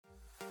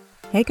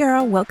Hey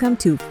girl, welcome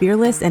to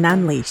Fearless and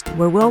Unleashed,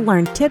 where we'll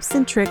learn tips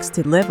and tricks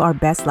to live our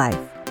best life.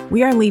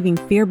 We are leaving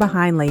fear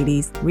behind,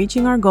 ladies,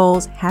 reaching our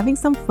goals, having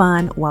some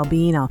fun while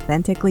being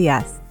authentically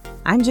us.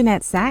 I'm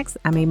Jeanette Sachs.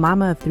 I'm a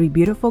mama of 3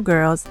 beautiful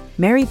girls,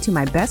 married to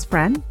my best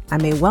friend.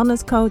 I'm a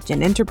wellness coach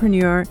and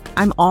entrepreneur.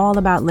 I'm all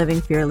about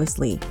living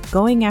fearlessly,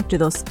 going after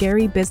those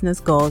scary business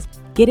goals,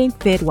 getting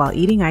fit while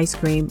eating ice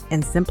cream,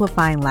 and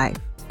simplifying life.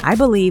 I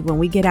believe when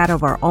we get out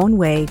of our own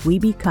way, we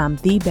become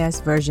the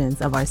best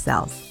versions of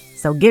ourselves.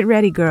 So get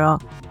ready, girl,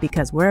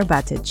 because we're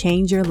about to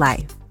change your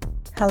life.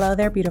 Hello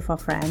there, beautiful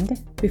friend.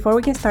 Before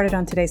we get started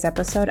on today's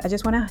episode, I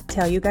just want to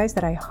tell you guys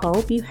that I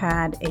hope you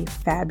had a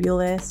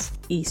fabulous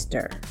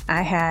Easter.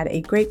 I had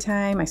a great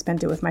time. I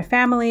spent it with my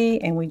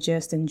family and we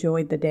just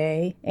enjoyed the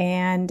day.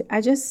 And I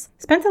just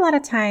spent a lot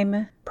of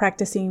time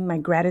practicing my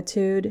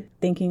gratitude,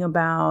 thinking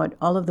about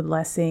all of the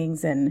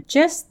blessings and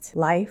just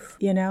life,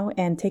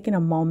 and taking a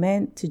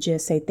moment to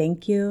just say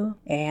thank you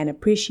and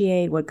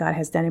appreciate what God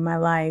has done in my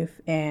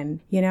life.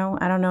 And,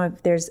 I don't know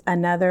if there's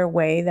another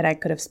way that I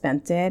could have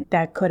spent it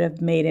that could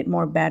have made it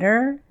more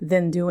better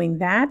than doing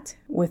that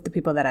with the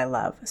people that I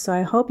love. So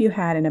I hope you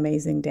had an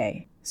amazing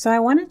day. So I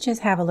want to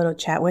just have a little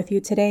chat with you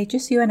today,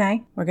 just you and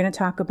I. We're going to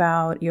talk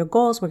about your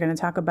goals. We're going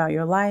to talk about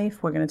your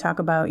life. We're going to talk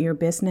about your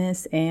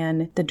business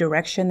and the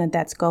direction that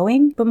that's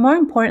going. But more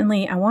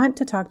importantly, I want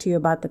to talk to you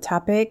about the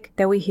topic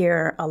that we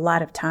hear a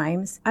lot of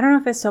times. I don't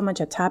know if it's so much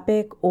a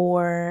topic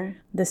or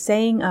the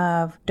saying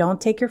of don't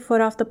take your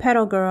foot off the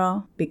pedal,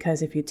 girl,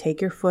 because if you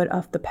take your foot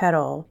off the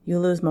pedal, you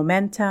lose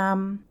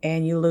momentum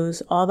and you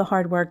lose all the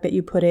hard work that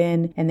you put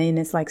in, and then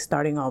it's like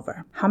starting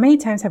over. How many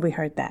times have we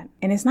heard that?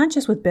 And it's not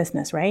just with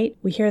business, right?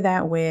 We hear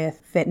that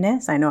with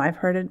fitness. I know I've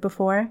heard it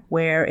before,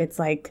 where it's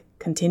like,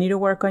 continue to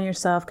work on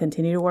yourself,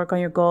 continue to work on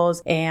your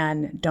goals,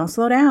 and don't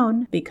slow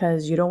down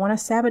because you don't want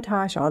to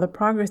sabotage all the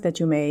progress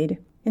that you made.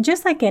 And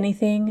just like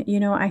anything,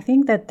 I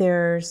think that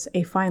there's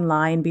a fine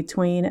line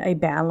between a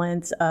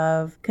balance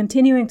of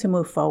continuing to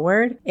move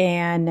forward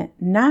and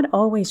not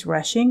always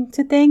rushing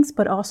to things,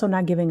 but also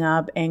not giving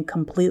up and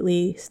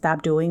completely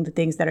stop doing the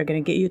things that are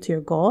going to get you to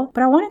your goal.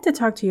 But I wanted to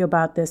talk to you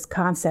about this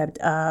concept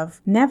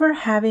of never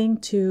having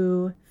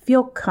to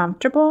feel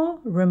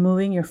comfortable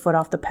removing your foot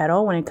off the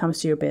pedal when it comes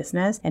to your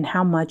business and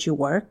how much you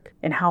work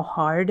and how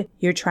hard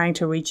you're trying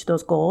to reach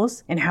those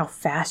goals and how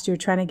fast you're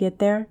trying to get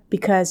there.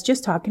 Because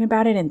just talking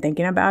about it and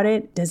thinking about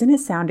it, doesn't it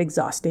sound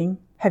exhausting?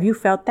 Have you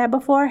felt that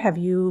before? Have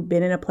you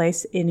been in a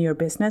place in your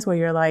business where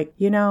you're like,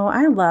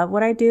 I love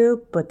what I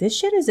do, but this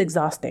shit is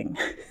exhausting.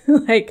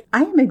 Like,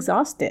 I am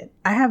exhausted.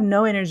 I have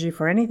no energy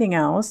for anything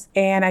else.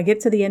 And I get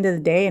to the end of the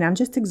day and I'm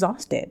just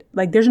exhausted.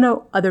 Like, there's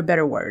no other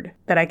better word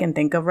that I can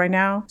think of right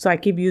now. So I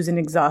keep using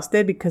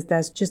exhausted because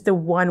that's just the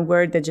one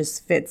word that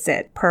just fits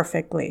it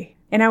perfectly.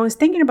 And I was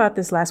thinking about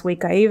this last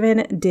week. I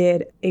even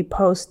did a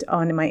post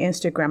on my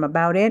Instagram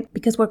about it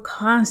because we're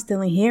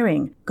constantly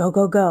hearing, go,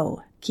 go,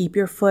 go. Keep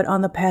your foot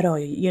on the pedal,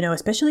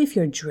 especially if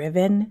you're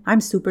driven. I'm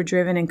super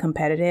driven and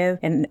competitive,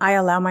 and I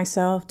allow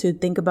myself to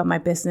think about my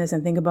business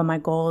and think about my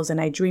goals,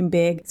 and I dream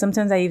big.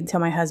 Sometimes I even tell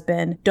my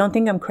husband, don't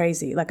think I'm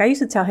crazy. Like, I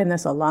used to tell him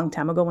this a long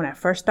time ago when I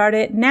first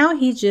started. Now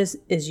he just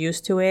is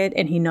used to it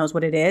and he knows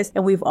what it is.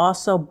 And we've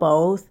also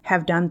both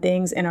have done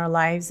things in our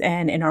lives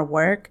and in our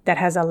work that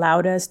has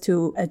allowed us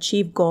to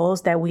achieve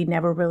goals that we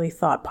never really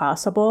thought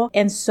possible.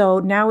 And so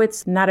now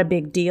it's not a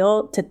big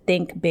deal to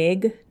think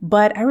big.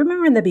 But I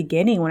remember in the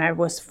beginning when I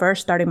was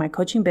first starting my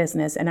coaching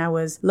business and I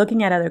was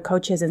looking at other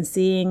coaches and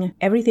seeing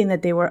everything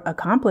that they were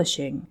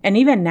accomplishing. And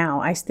even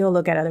now, I still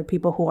look at other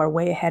people who are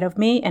way ahead of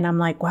me and I'm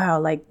like, wow,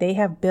 like they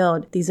have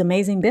built these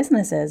amazing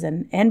businesses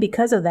and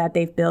because of that,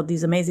 they've built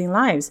these amazing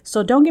lives.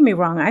 So don't get me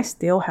wrong, I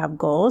still have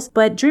goals,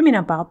 but dreaming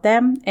about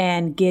them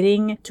and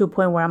getting to a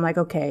point where I'm like,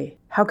 okay,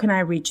 how can I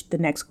reach the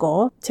next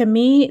goal? To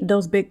me,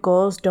 those big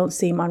goals don't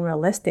seem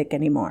unrealistic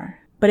anymore.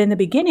 But in the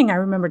beginning, I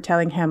remember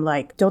telling him,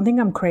 like, don't think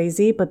I'm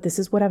crazy, but this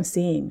is what I'm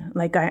seeing.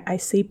 Like, I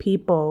see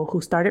people who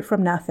started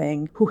from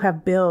nothing, who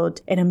have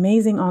built an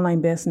amazing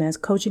online business,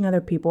 coaching other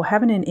people,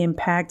 having an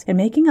impact, and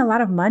making a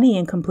lot of money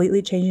and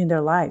completely changing their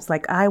lives.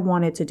 Like, I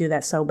wanted to do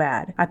that so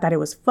bad. I thought it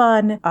was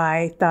fun.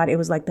 I thought it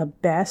was like the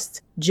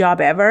best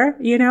job ever,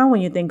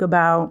 when you think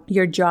about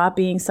your job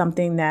being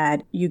something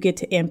that you get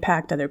to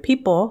impact other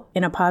people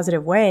in a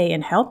positive way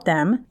and help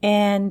them.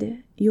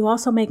 And you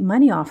also make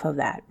money off of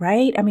that,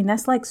 right? I mean,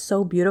 that's like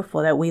so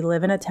beautiful that we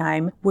live in a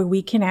time where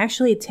we can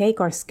actually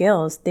take our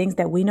skills, things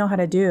that we know how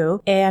to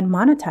do, and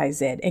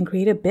monetize it and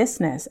create a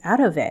business out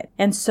of it.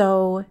 And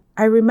so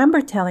I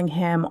remember telling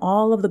him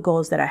all of the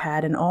goals that I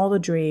had and all the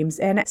dreams.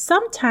 And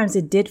sometimes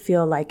it did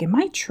feel like, am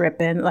I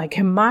tripping? Like,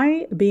 am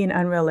I being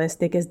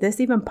unrealistic? Is this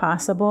even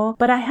possible?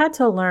 But I had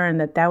to learn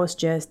that that was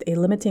just a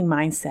limiting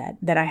mindset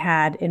that I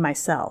had in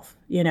myself.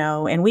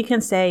 And we can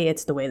say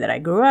it's the way that I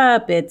grew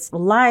up, it's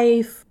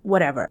life,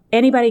 whatever.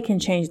 Anybody can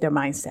change their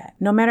mindset,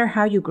 no matter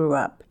how you grew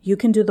up. You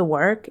can do the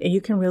work and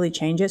you can really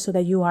change it so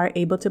that you are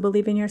able to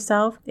believe in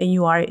yourself and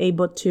you are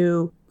able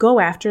to go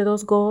after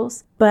those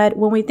goals. But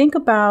when we think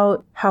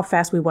about how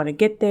fast we want to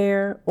get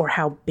there or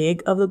how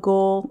big of the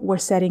goal we're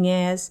setting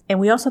is, and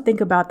we also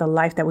think about the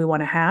life that we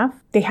want to have,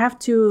 they have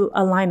to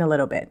align a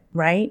little bit,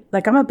 right?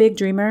 Like I'm a big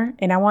dreamer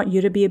and I want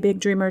you to be a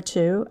big dreamer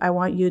too. I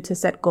want you to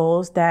set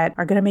goals that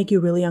are going to make you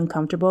really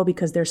uncomfortable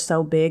because they're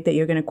so big that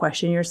you're going to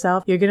question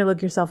yourself. You're going to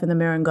look yourself in the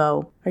mirror and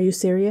go, are you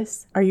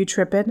serious? Are you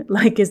tripping?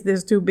 Like, is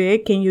this too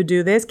big? Can you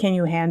do this? Can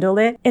you handle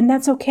it? And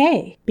that's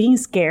okay. Being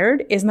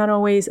scared is not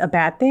always a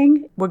bad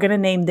thing. We're going to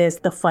name this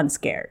the fun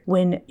scared.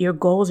 When your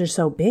goals are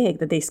so big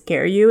that they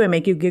scare you and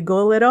make you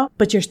giggle a little,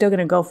 but you're still going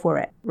to go for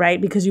it, right?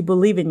 Because you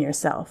believe in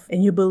yourself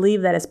and you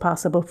believe that it's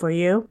possible for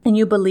you. And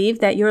you believe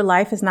that your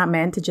life is not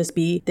meant to just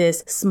be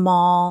this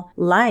small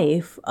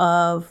life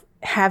of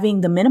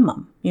having the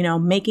minimum,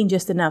 making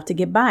just enough to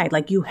get by.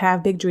 Like you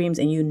have big dreams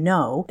and you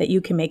know that you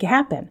can make it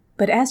happen.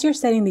 But as you're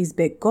setting these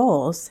big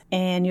goals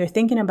and you're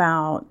thinking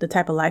about the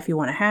type of life you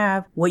want to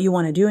have, what you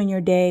want to do in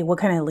your day, what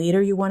kind of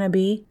leader you want to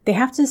be, they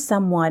have to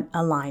somewhat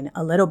align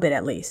a little bit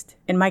at least.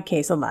 In my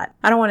case, a lot.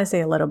 I don't want to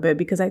say a little bit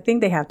because I think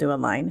they have to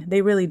align.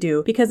 They really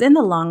do. Because in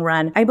the long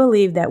run, I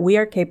believe that we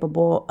are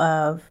capable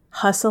of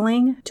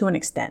hustling to an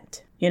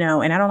extent.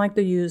 And I don't like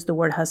to use the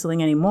word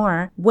hustling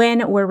anymore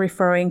when we're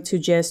referring to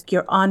just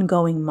your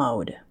ongoing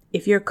mode.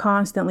 If you're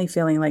constantly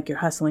feeling like you're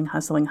hustling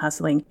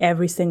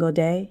every single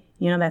day,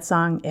 that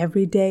song,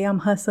 Every Day I'm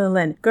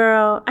Hustling.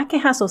 Girl, I can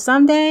hustle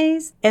some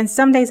days, and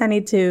some days I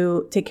need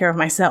to take care of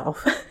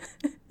myself.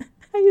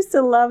 I used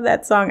to love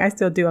that song. I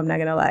still do. I'm not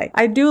going to lie.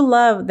 I do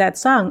love that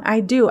song.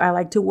 I do. I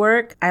like to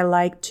work. I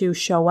like to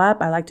show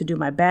up. I like to do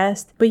my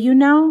best. But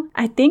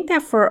I think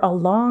that for a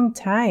long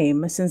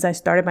time since I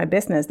started my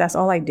business, that's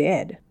all I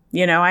did.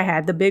 I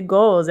had the big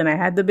goals and I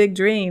had the big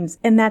dreams.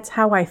 And that's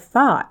how I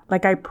thought.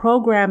 Like I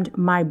programmed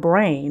my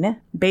brain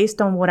based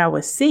on what I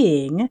was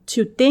seeing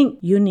to think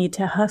you need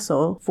to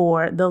hustle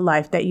for the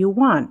life that you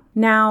want.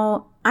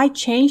 Now, I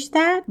changed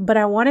that, but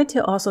I wanted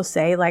to also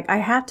say, I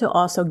have to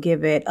also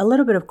give it a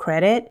little bit of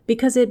credit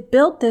because it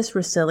built this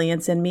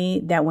resilience in me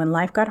that when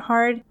life got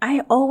hard,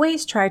 I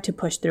always tried to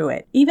push through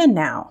it. Even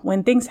now,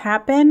 when things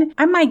happen,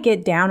 I might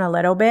get down a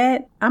little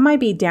bit. I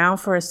might be down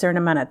for a certain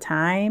amount of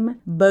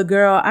time, but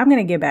girl, I'm going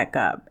to get back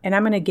up and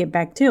I'm going to get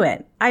back to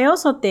it. I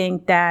also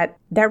think that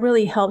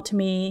really helped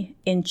me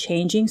in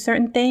changing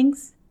certain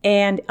things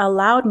and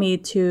allowed me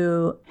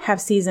to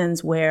have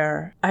seasons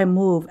where I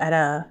move at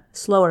a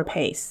slower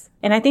pace.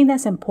 And I think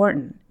that's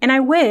important. And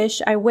I wish,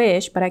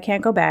 but I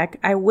can't go back.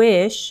 I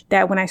wish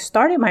that when I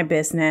started my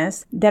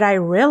business, that I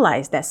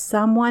realized that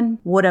someone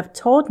would have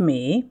told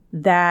me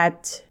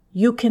that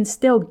you can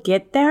still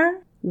get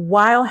there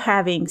while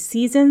having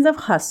seasons of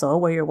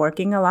hustle where you're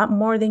working a lot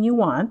more than you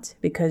want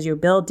because you're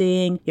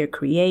building, you're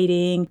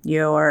creating,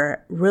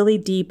 you're really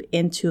deep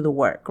into the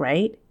work,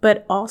 right?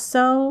 But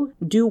also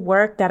do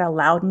work that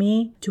allowed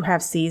me to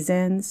have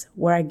seasons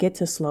where I get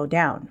to slow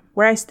down,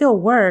 where I still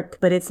work,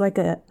 but it's like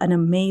an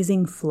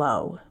amazing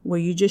flow where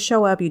you just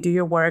show up, you do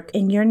your work,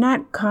 and you're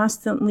not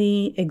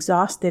constantly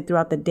exhausted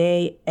throughout the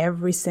day,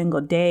 every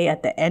single day,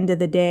 at the end of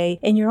the day.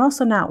 And you're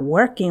also not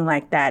working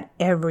like that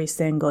every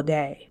single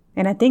day.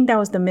 And I think that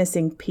was the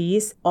missing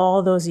piece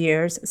all those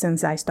years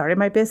since I started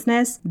my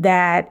business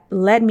that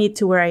led me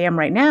to where I am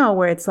right now,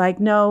 where it's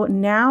like, no,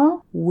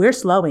 now we're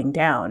slowing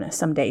down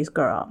some days,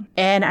 girl.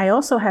 And I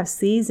also have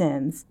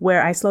seasons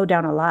where I slow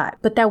down a lot.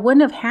 But that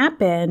wouldn't have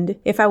happened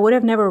if I would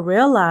have never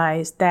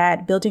realized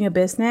that building a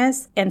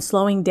business and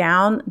slowing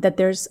down, that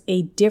there's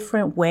a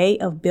different way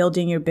of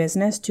building your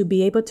business to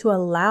be able to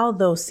allow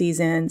those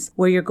seasons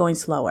where you're going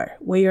slower,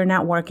 where you're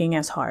not working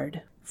as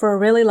hard. For a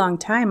really long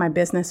time, my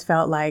business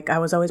felt like I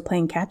was always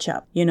playing catch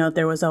up.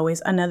 There was always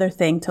another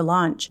thing to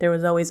launch. There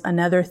was always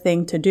another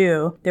thing to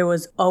do. There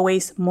was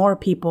always more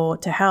people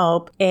to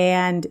help.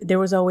 And there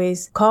was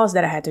always calls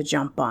that I had to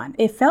jump on.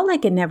 It felt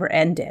like it never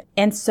ended.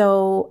 And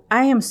so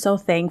I am so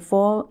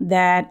thankful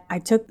that I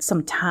took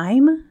some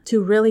time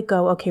to really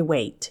go, okay,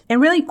 wait, and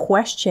really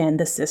question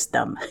the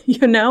system,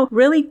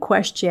 really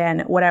question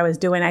what I was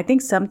doing. I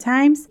think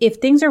sometimes if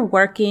things are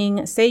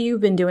working, say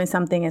you've been doing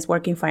something that's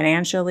working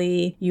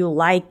financially, you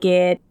like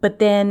it, but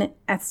then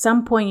at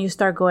some point you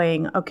start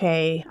going,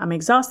 okay, I'm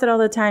exhausted all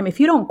the time. If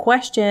you don't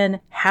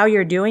question how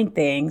you're doing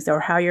things or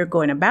how you're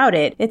going about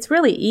it, it's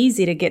really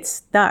easy to get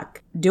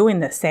stuck doing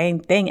the same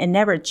thing and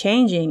never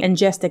changing and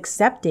just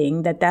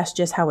accepting that that's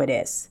just how it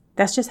is.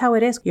 That's just how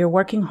it is. You're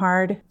working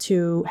hard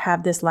to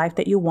have this life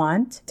that you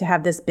want, to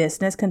have this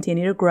business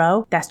continue to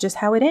grow. That's just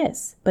how it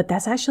is. But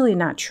that's actually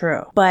not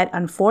true. But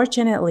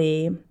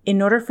unfortunately,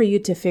 in order for you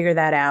to figure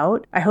that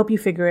out, I hope you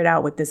figure it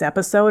out with this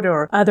episode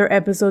or other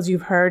episodes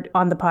you've heard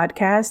on the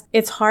podcast.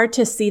 It's hard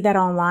to see that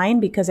online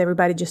because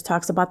everybody just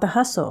talks about the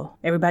hustle.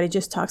 Everybody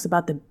just talks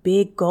about the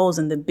big goals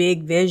and the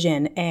big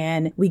vision.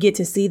 And we get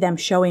to see them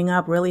showing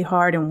up really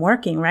hard and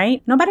working,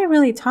 right? Nobody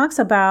really talks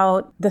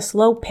about the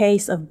slow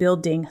pace of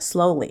building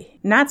slowly.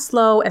 Not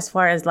slow as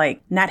far as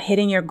like not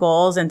hitting your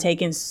goals and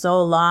taking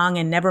so long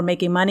and never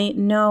making money.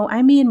 No,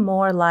 I mean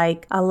more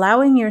like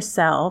allowing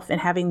yourself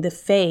and having the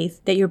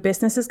faith that your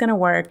business is going to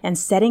work and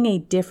setting a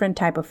different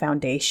type of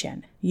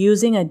foundation.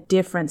 using a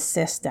different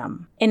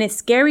system. And it's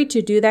scary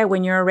to do that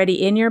when you're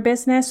already in your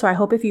business. So I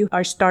hope if you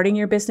are starting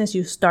your business,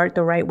 you start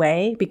the right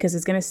way, because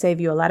it's going to save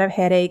you a lot of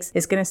headaches.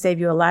 It's going to save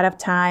you a lot of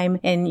time,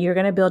 and you're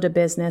going to build a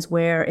business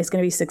where it's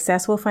going to be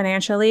successful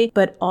financially,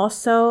 but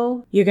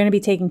also you're going to be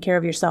taking care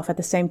of yourself at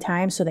the same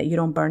time so that you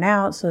don't burn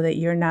out, so that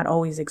you're not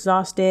always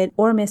exhausted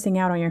or missing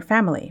out on your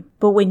family.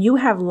 But when you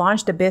have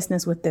launched a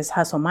business with this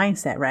hustle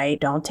mindset, right?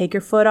 Don't take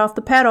your foot off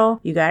the pedal.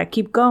 You got to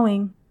keep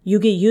going. You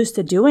get used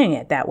to doing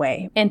it that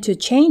way. And to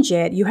change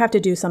it, you have to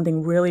do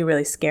something really,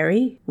 really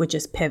scary, which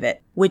is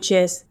pivot, which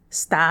is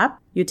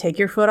stop. You take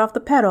your foot off the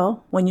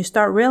pedal when you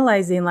start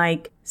realizing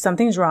like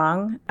something's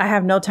wrong. I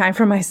have no time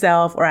for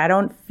myself, or I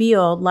don't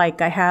feel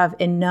like I have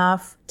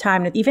enough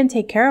time to even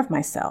take care of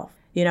myself.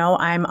 You know,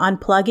 I'm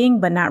unplugging,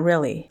 but not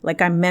really.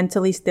 Like I'm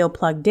mentally still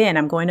plugged in.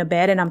 I'm going to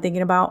bed and I'm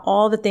thinking about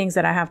all the things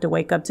that I have to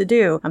wake up to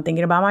do. I'm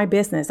thinking about my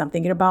business. I'm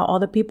thinking about all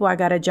the people I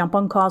got to jump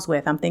on calls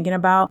with. I'm thinking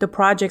about the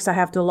projects I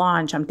have to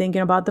launch. I'm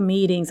thinking about the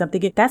meetings. I'm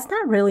thinking that's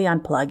not really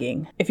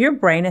unplugging. If your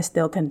brain is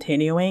still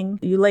continuing,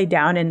 you lay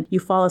down and you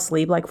fall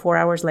asleep like 4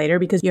 hours later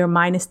because your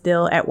mind is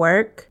still at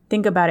work.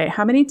 Think about it.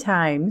 How many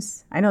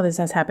times, I know this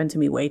has happened to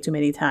me way too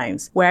many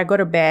times, where I go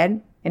to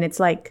bed and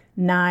it's like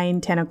 9,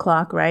 10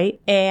 o'clock,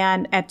 right?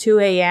 And at 2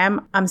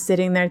 a.m., I'm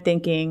sitting there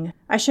thinking,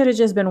 I should have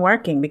just been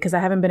working because I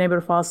haven't been able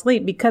to fall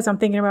asleep because I'm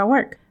thinking about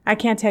work. I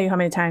can't tell you how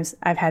many times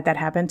I've had that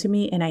happen to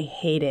me, and I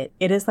hate it.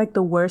 It is like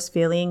the worst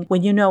feeling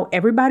when you know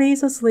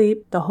everybody's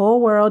asleep, the whole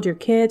world, your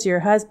kids, your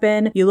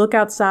husband, you look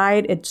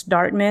outside, it's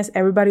darkness,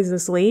 everybody's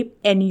asleep,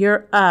 and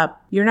you're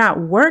up. You're not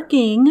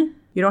working.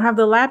 You don't have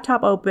the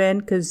laptop open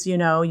because, you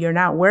know, you're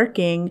not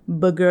working,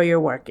 but girl, you're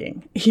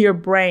working. Your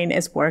brain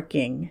is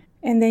working.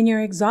 And then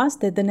you're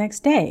exhausted the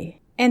next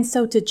day. And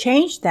so to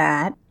change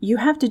that, you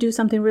have to do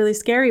something really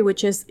scary,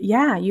 which is,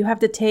 you have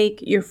to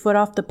take your foot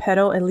off the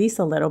pedal at least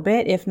a little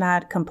bit, if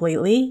not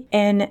completely,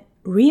 and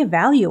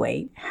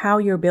reevaluate how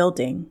you're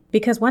building.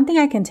 Because one thing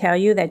I can tell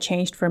you that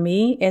changed for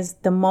me is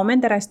the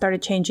moment that I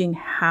started changing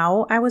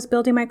how I was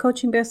building my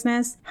coaching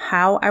business,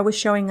 how I was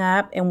showing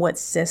up, and what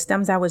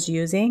systems I was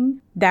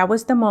using. That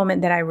was the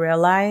moment that I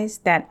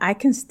realized that I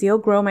can still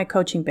grow my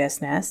coaching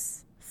business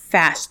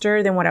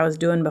faster than what I was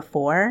doing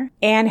before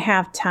and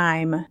have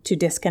time to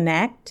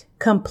disconnect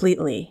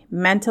completely,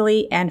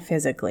 mentally and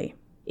physically.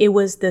 It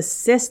was the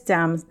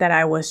systems that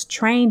I was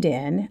trained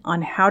in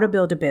on how to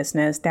build a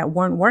business that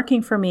weren't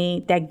working for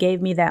me that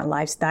gave me that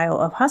lifestyle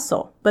of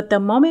hustle. But the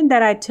moment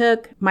that I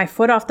took my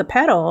foot off the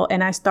pedal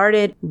and I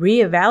started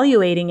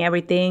reevaluating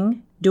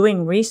everything,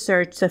 doing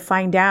research to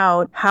find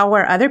out how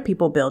are other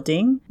people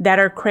building that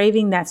are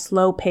craving that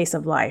slow pace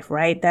of life,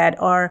 right? That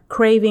are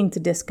craving to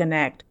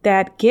disconnect,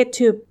 that get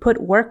to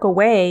put work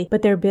away,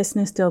 but their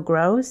business still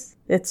grows.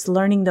 It's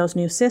learning those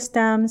new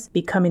systems,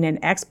 becoming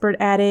an expert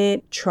at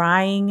it,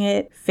 trying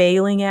it,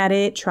 failing at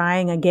it,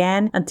 trying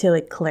again until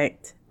it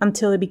clicked,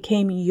 until it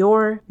became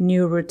your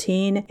new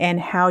routine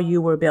and how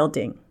you were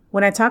building.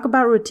 When I talk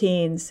about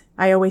routines,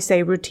 I always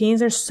say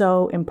routines are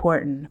so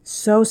important.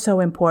 So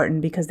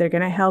important because they're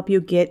going to help you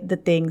get the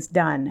things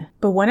done.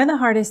 But one of the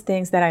hardest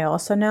things that I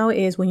also know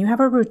is when you have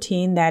a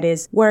routine that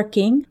is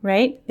working,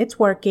 right? It's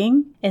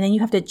working. And then you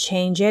have to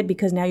change it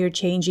because now you're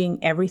changing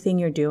everything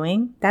you're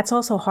doing. That's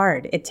also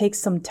hard. It takes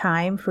some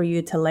time for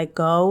you to let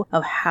go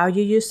of how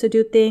you used to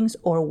do things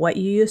or what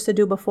you used to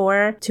do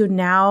before to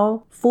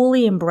now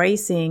fully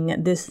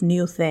embracing this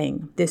new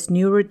thing, this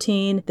new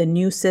routine, the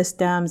new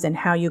systems, and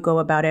how you go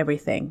about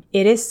everything.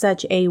 It is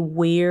such a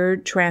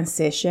weird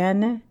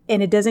transition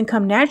and it doesn't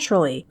come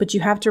naturally, but you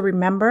have to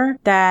remember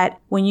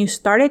that when you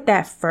started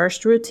that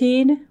first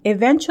routine,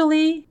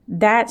 eventually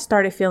that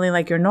started feeling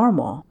like your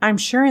normal. I'm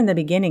sure in the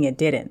beginning it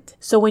didn't.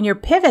 So when you're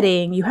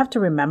pivoting, you have to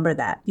remember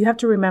that. You have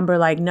to remember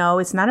like, no,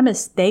 it's not a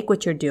mistake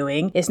what you're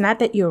doing. It's not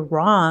that you're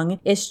wrong.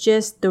 It's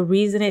just the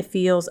reason it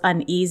feels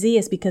uneasy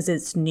is because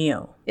it's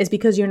new. It's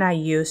because you're not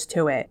used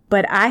to it.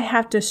 But I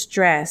have to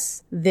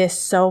stress this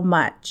so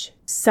much.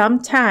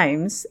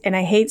 Sometimes, and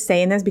I hate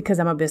saying this because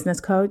I'm a business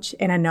coach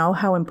and I know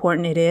how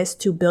important it is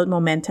to build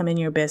momentum in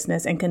your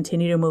business and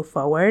continue to move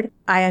forward.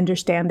 I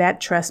understand that.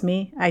 Trust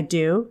me, I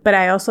do. But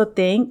I also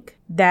think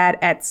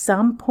that at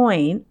some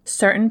point,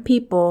 certain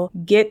people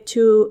get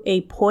to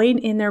a point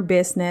in their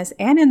business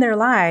and in their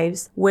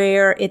lives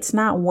where it's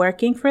not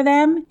working for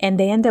them and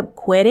they end up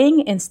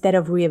quitting instead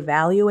of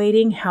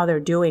reevaluating how they're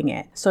doing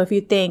it. So if you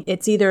think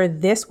it's either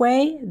this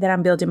way that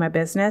I'm building my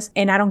business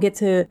and I don't get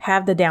to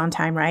have the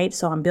downtime, right?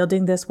 So I'm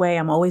building this way.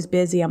 I'm always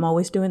busy. I'm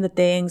always doing the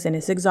things and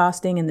it's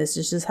exhausting and this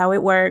is just how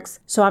it works.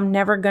 So I'm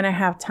never going to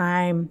have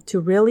time to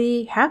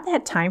really have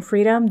that time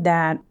freedom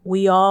that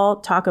we all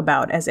talk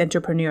about as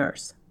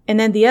entrepreneurs. And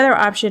then the other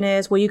option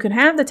is, well, you can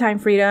have the time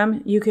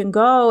freedom. You can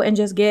go and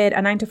just get a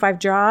 9-to-5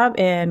 job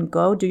and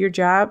go do your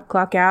job,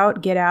 clock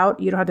out, get out.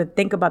 You don't have to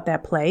think about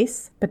that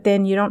place. But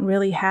then you don't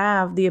really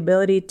have the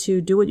ability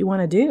to do what you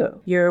want to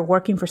do. You're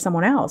working for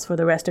someone else for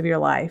the rest of your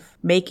life,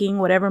 making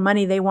whatever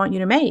money they want you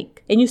to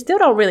make. And you still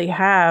don't really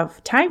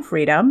have time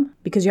freedom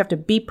because you have to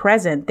be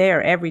present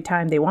there every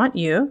time they want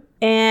you.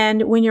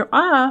 And when you're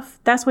off,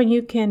 that's when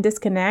you can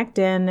disconnect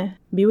and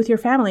be with your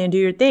family and do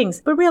your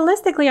things. But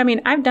realistically, I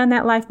mean, I've done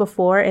that life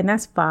before and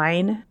that's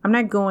fine. I'm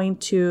not going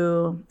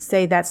to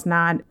say that's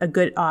not a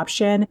good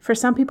option. For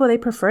some people, they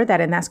prefer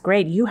that and that's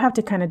great. You have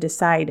to kind of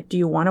decide, do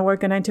you want to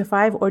work a 9 to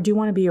 5 or do you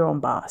want to be your own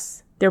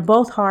boss? They're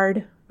both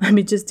hard. Let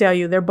me just tell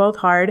you, they're both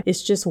hard.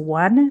 It's just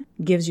one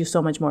gives you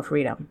so much more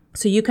freedom.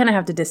 So you kind of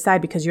have to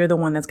decide because you're the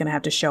one that's going to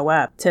have to show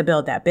up to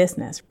build that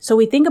business. So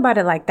we think about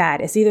it like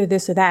that. It's either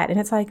this or that. And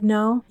it's like,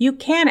 no, you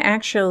can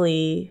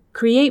actually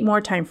create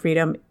more time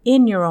freedom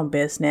in your own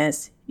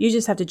business. You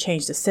just have to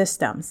change the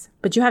systems.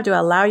 But you have to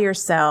allow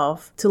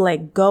yourself to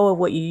let go of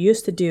what you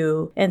used to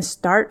do and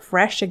start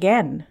fresh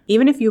again.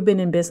 Even if you've been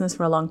in business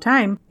for a long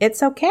time,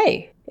 it's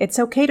okay. It's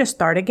okay to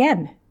start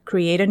again.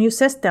 Create a new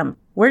system.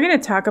 We're going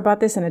to talk about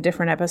this in a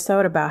different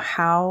episode about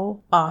how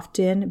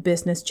often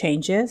business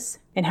changes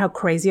and how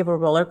crazy of a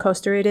roller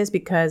coaster it is,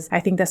 because I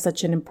think that's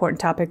such an important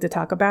topic to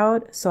talk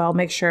about. So I'll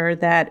make sure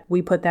that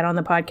we put that on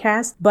the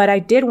podcast. But I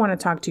did want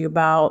to talk to you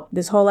about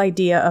this whole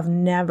idea of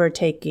never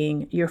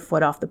taking your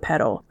foot off the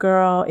pedal.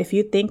 Girl, if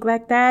you think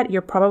like that,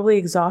 you're probably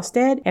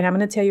exhausted. And I'm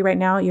going to tell you right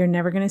now, you're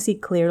never going to see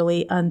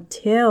clearly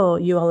until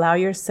you allow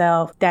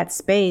yourself that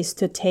space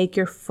to take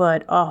your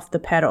foot off the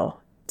pedal.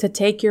 To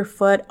take your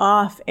foot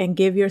off and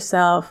give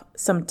yourself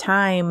some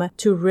time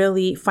to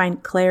really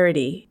find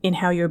clarity in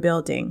how you're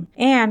building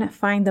and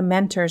find the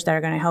mentors that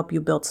are going to help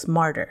you build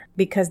smarter.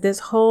 Because this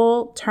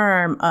whole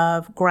term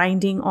of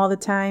grinding all the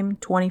time,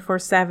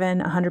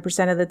 24/7,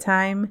 100% of the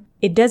time,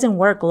 it doesn't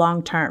work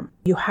long term.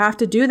 You have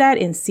to do that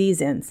in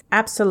seasons.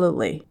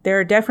 Absolutely. There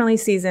are definitely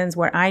seasons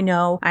where I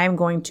know I'm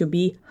going to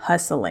be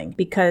hustling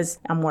because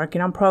I'm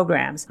working on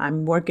programs.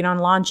 I'm working on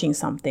launching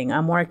something.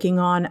 I'm working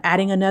on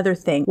adding another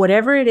thing.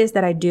 Whatever it is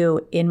that I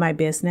do in my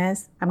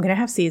business, I'm going to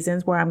have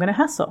seasons where I'm going to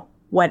hustle.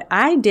 What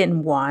I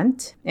didn't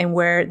want and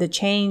where the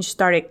change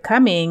started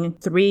coming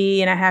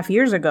 3.5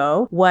 years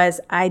ago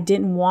was I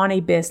didn't want a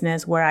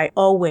business where I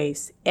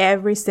always,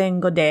 every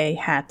single day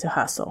had to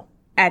hustle.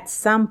 At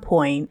some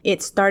point,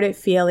 it started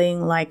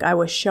feeling like I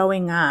was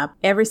showing up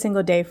every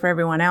single day for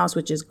everyone else,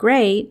 which is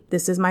great.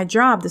 This is my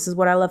job. This is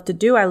what I love to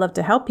do. I love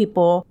to help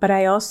people, but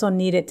I also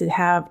needed to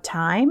have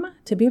time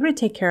to be able to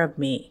take care of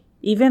me.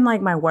 Even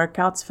like my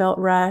workouts felt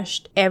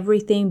rushed.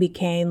 Everything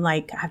became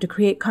like, I have to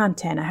create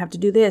content. I have to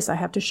do this. I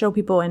have to show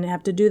people and I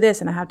have to do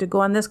this. And I have to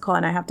go on this call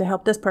and I have to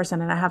help this person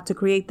and I have to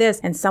create this.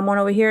 And someone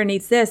over here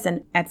needs this.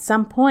 And at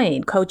some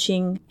point,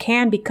 coaching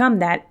can become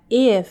that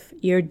if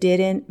you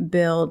didn't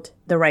build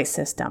the right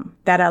system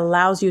that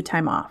allows you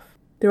time off.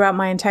 Throughout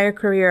my entire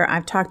career,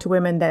 I've talked to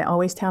women that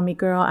always tell me,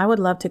 girl, I would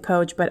love to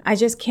coach, but I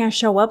just can't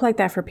show up like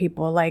that for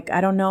people. Like,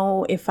 I don't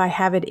know if I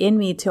have it in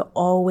me to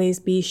always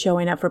be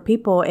showing up for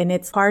people. And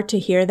it's hard to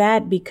hear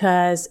that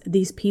because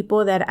these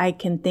people that I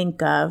can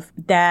think of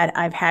that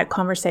I've had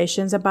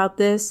conversations about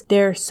this,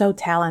 they're so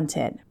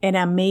talented and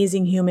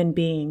amazing human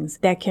beings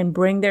that can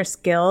bring their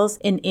skills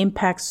and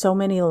impact so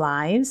many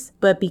lives.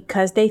 But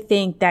because they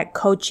think that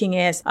coaching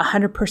is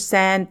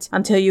 100%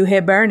 until you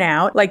hit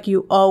burnout, like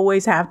you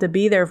always have to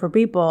be there for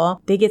people,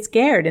 they get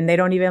scared and they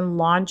don't even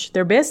launch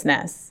their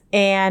business.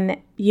 And,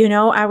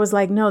 I was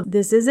like, no,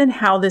 this isn't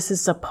how this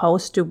is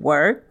supposed to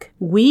work.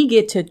 We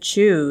get to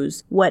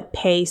choose what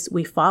pace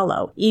we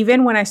follow.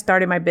 Even when I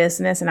started my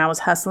business and I was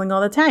hustling all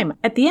the time,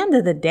 at the end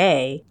of the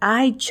day,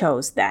 I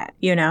chose that,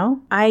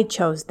 I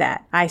chose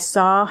that. I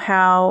saw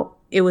how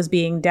it was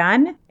being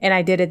done and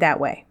I did it that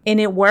way. And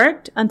it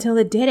worked until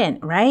it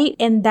didn't, right?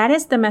 And that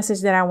is the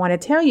message that I want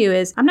to tell you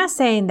is I'm not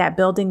saying that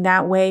building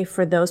that way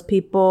for those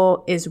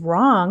people is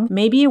wrong.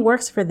 Maybe it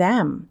works for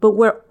them, but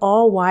we're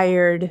all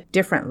wired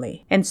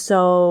differently. And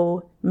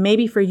so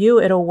maybe for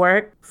you, it'll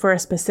work for a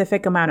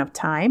specific amount of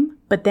time.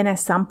 But then at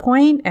some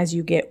point, as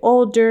you get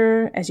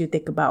older, as you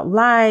think about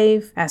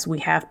life, as we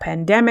have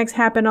pandemics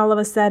happen all of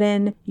a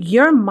sudden,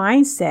 your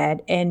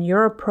mindset and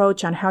your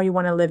approach on how you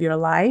want to live your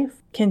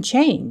life can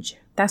change.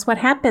 That's what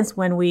happens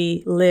when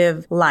we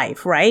live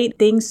life, right?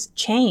 Things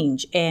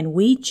change and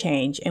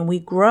we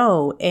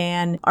grow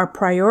and our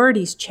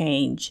priorities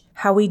change.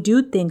 How we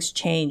do things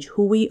change.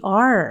 Who we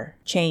are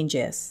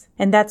changes.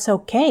 And that's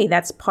okay.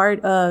 That's part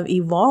of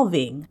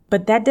evolving.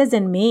 But that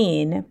doesn't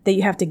mean that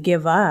you have to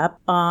give up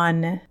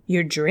on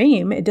your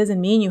dream. It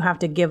doesn't mean you have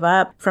to give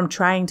up from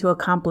trying to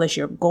accomplish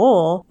your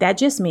goal. That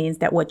just means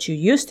that what you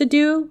used to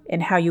do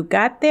and how you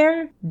got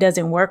there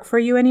doesn't work for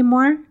you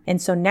anymore.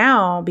 And so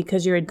now,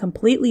 because you're a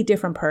completely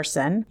different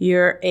person,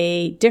 you're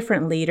a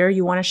different leader,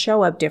 you want to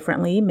show up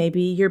differently.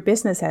 Maybe your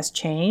business has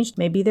changed.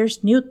 Maybe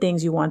there's new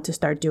things you want to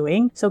start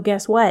doing. So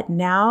guess what?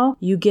 Now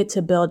you get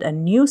to build a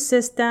new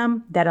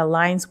system that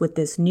aligns with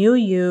this new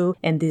you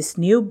and this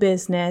new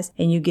business,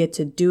 and you get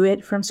to do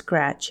it from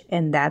scratch,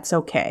 and that's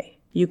okay.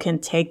 You can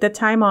take the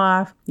time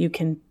off. You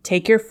can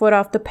take your foot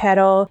off the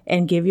pedal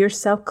and give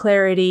yourself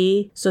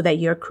clarity so that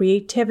your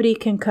creativity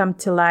can come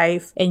to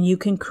life and you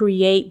can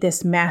create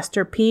this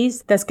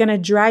masterpiece that's going to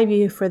drive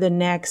you for the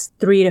next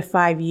 3 to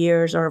 5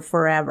 years or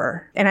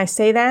forever. And I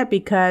say that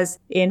because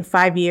in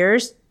 5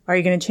 years, are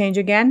you going to change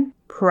again?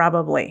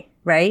 Probably,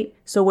 right?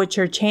 So what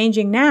you're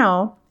changing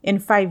now In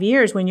 5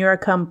 years, when you're a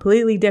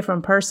completely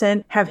different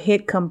person, have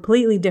hit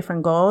completely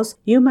different goals,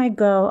 you might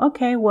go,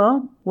 okay,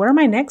 well, what are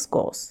my next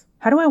goals?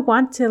 How do I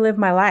want to live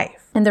my life?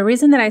 And the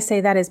reason that I say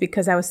that is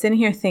because I was sitting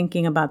here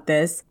thinking about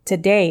this.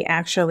 Today,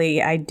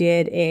 actually, I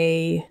did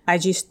a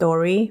IG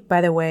story. By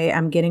the way,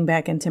 I'm getting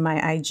back into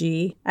my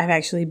IG. I've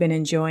actually been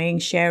enjoying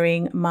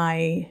sharing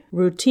my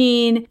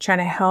routine, trying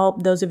to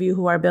help those of you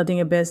who are building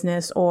a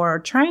business or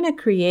trying to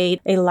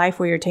create a life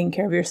where you're taking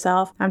care of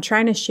yourself. I'm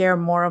trying to share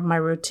more of my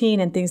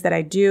routine and things that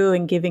I do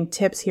and giving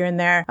tips here and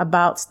there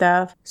about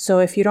stuff. So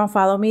if you don't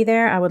follow me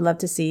there, I would love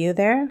to see you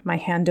there. My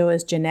handle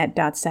is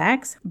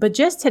Jeanette.Sachs. But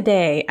just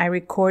today, I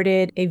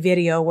recorded a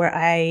video where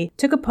I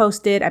took a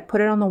Post-it, I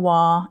put it on the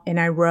wall, and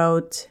I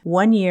wrote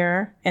 1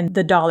 year and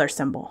the dollar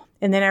symbol.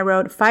 And then I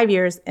wrote 5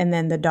 years and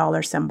then the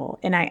dollar symbol.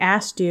 And I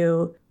asked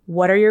you,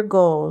 what are your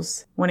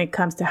goals when it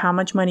comes to how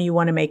much money you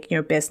want to make in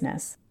your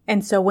business?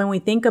 And so when we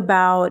think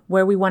about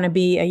where we want to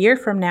be a year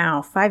from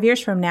now, 5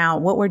 years from now,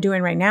 what we're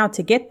doing right now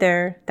to get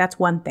there, that's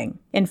one thing.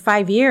 In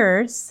 5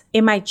 years,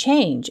 it might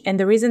change. And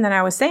the reason that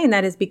I was saying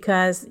that is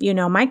because,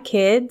 my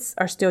kids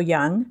are still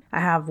young.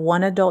 I have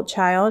one adult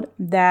child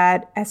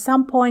that at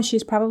some point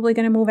she's probably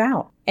going to move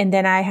out. And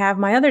then I have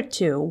my other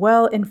two.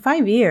 Well, in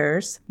 5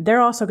 years,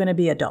 they're also going to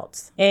be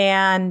adults.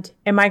 And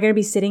am I going to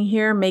be sitting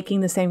here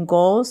making the same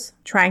goals,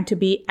 trying to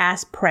be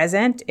as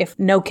present if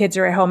no kids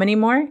are at home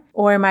anymore?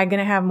 Or am I going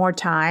to have more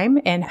time?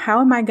 And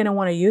how am I going to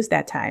want to use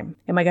that time?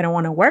 Am I going to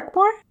want to work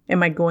more?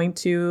 Am I going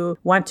to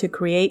want to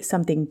create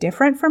something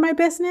different for my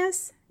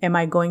business? Am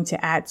I going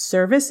to add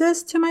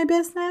services to my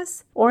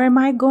business? Or am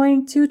I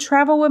going to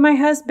travel with my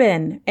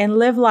husband and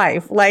live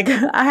life?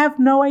 I have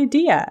no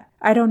idea.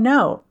 I don't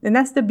know. And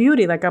that's the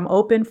beauty. I'm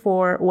open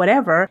for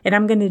whatever, and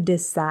I'm going to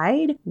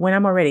decide when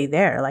I'm already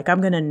there.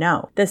 I'm going to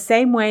know. The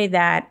same way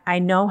that I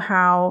know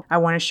how I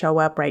want to show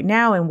up right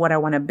now and what I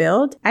want to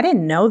build. I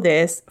didn't know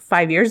this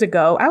 5 years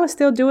ago. I was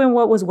still doing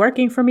what was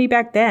working for me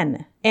back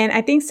then. And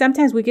I think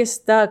sometimes we get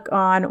stuck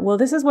on, well,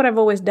 this is what I've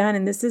always done,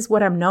 and this is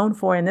what I'm known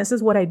for, and this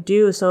is what I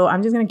do, so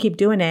I'm just going to keep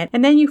doing it.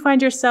 And then you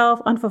find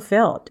yourself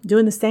unfulfilled,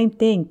 doing the same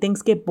thing.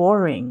 Things get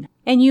boring,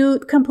 and you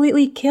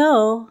completely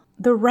kill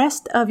the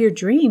rest of your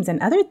dreams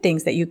and other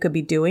things that you could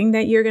be doing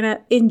that you're going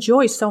to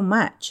enjoy so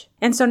much.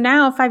 And so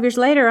now 5 years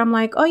later, I'm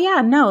like, oh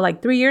yeah, no,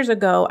 3 years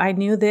ago, I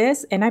knew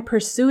this and I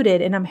pursued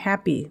it, and I'm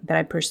happy that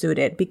I pursued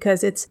it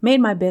because it's made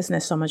my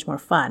business so much more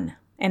fun.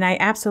 And I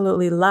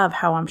absolutely love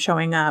how I'm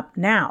showing up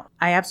now.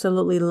 I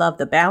absolutely love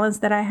the balance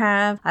that I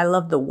have. I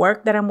love the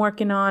work that I'm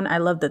working on. I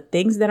love the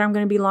things that I'm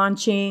going to be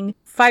launching.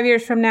 5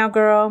 years from now,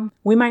 girl,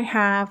 we might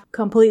have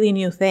completely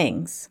new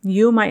things.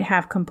 You might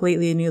have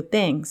completely new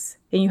things.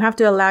 And you have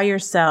to allow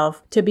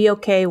yourself to be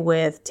okay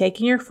with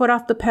taking your foot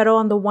off the pedal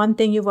on the one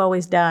thing you've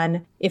always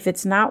done. If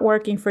it's not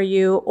working for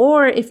you,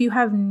 or if you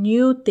have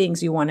new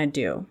things you want to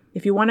do,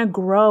 if you want to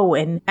grow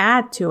and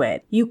add to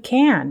it, you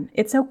can.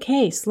 It's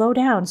okay. Slow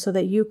down so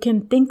that you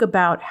can think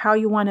about how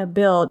you want to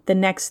build the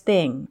next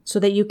thing, so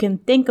that you can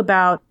think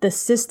about the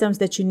systems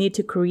that you need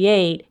to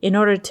create in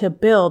order to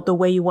build the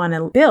way you want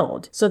to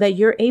build, so that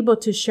you're able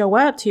to show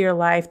up to your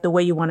life the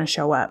way you want to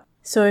show up.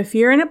 So if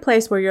you're in a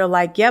place where you're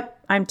like, yep,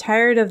 I'm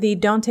tired of the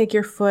don't take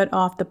your foot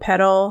off the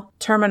pedal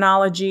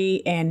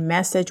terminology and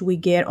message we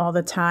get all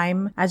the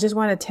time, I just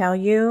want to tell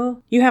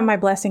you, you have my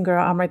blessing,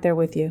 girl. I'm right there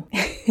with you.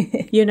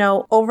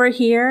 Over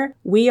here,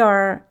 we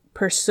are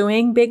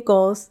pursuing big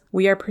goals.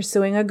 We are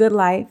pursuing a good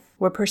life.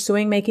 We're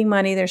pursuing making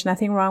money. There's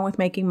nothing wrong with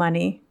making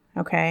money.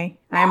 Okay.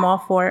 I am all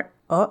for,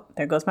 oh,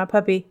 there goes my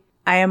puppy.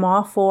 I am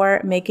all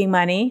for making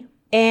money.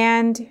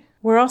 And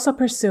we're also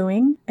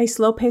pursuing a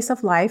slow pace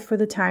of life for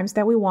the times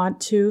that we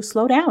want to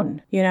slow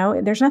down.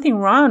 There's nothing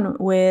wrong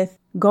with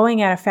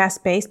going at a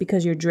fast pace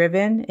because you're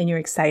driven and you're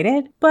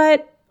excited,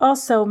 but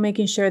also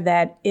making sure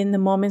that in the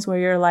moments where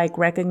you're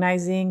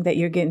recognizing that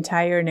you're getting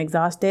tired and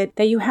exhausted,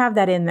 that you have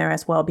that in there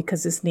as well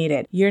because it's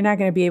needed. You're not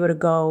going to be able to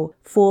go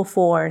full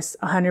force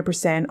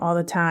 100% all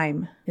the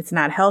time. It's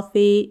not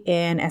healthy,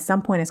 and at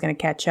some point it's going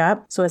to catch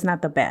up, so it's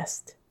not the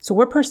best. So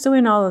we're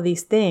pursuing all of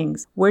these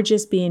things. We're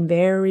just being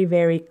very,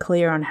 very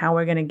clear on how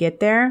we're going to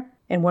get there.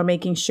 And we're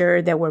making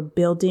sure that we're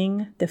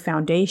building the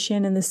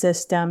foundation and the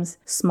systems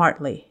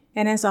smartly.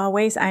 And as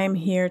always, I am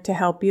here to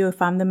help you.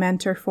 If I'm the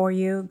mentor for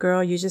you,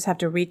 girl, you just have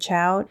to reach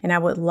out, and I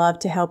would love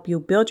to help you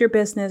build your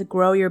business,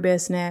 grow your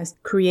business,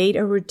 create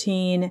a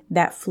routine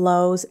that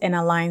flows and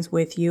aligns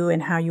with you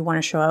and how you want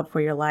to show up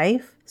for your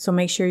life. So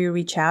make sure you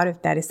reach out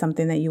if that is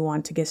something that you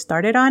want to get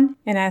started on.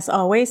 And as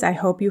always, I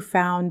hope you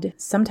found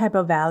some type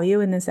of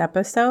value in this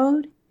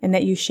episode and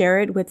that you share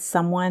it with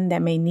someone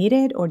that may need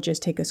it, or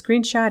just take a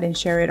screenshot and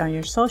share it on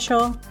your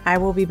social. I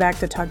will be back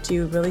to talk to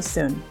you really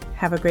soon.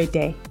 Have a great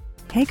day.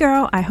 Hey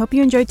girl, I hope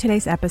you enjoyed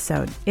today's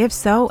episode. If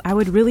so, I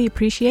would really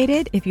appreciate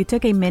it if you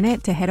took a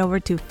minute to head over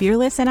to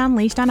Fearless and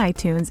Unleashed on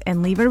iTunes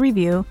and leave a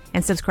review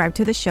and subscribe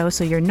to the show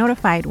so you're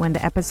notified when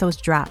the episodes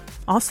drop.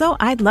 Also,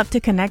 I'd love to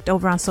connect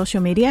over on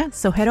social media,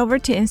 so head over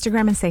to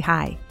Instagram and say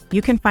hi.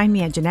 You can find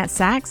me at Jeanette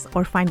Sachs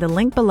or find the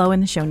link below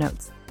in the show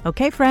notes.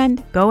 Okay,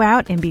 friend, go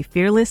out and be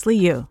fearlessly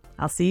you.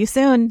 I'll see you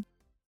soon.